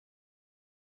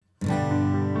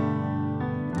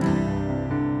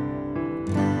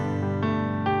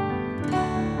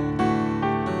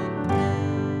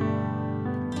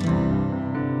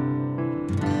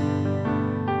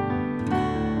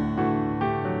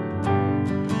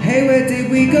Hey, where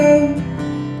did we go?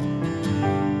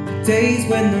 Days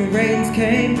when the rains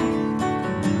came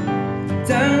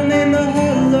down in the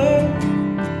hollow,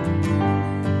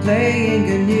 playing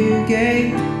a new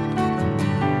game,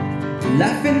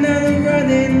 laughing and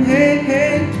running, hey,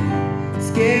 hey,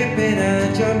 skipping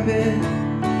and jumping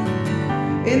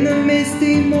in the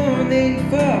misty morning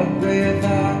fog, with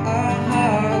our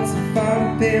hearts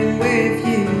thumping with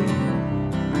you,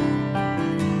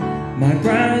 my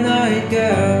brown-eyed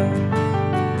girl.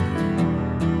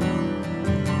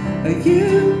 Are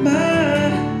you my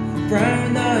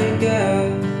brown-eyed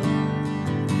girl?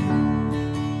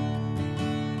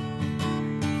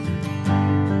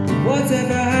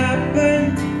 Whatever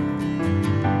happened?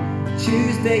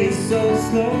 Tuesday is so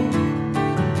slow,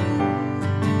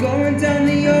 going down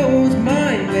the old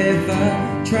mine with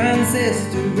a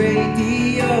transistor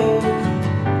radio,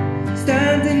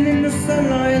 standing in the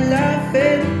sunlight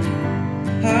laughing,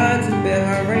 hiding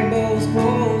behind rainbows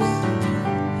walls,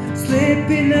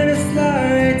 slipping and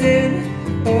sliding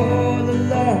all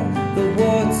along the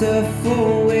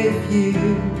waterfall with you,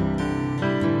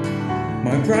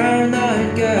 my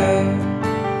brown-eyed girl.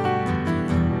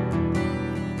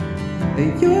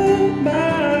 And you're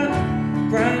my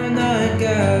brown-eyed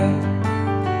girl.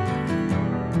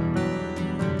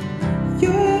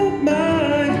 You're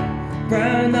my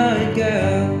brown-eyed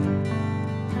girl.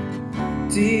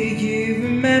 Do you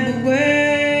remember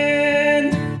when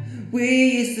we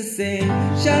used to sing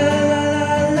sha la la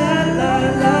la la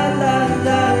la la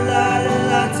la la la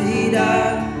la ti da,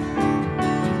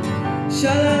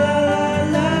 sha la la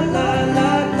la la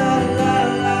la la la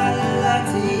la la la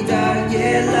ti da,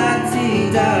 yeah, la ti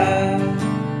da.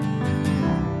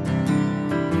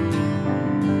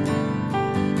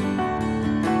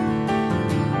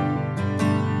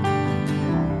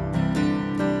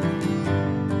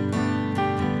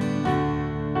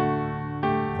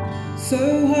 So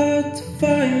hard to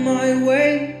find my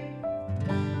way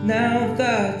now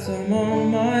that I'm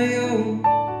on my own.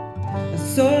 I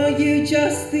saw you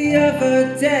just the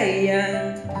other day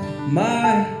and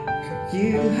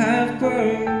you have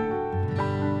grown.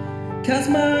 Cast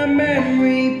my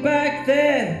memory back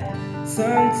then.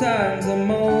 Sometimes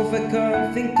I'm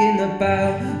overcome thinking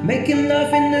about making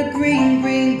love in the green,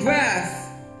 green grass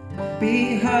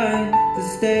behind the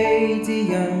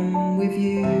stadium with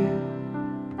you,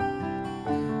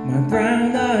 my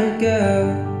brown-eyed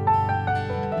girl.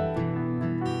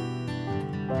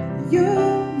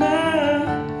 You're my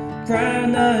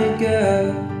brown-eyed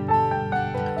girl.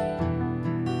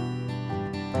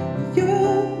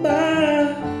 You're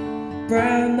my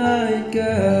brown-eyed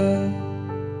girl.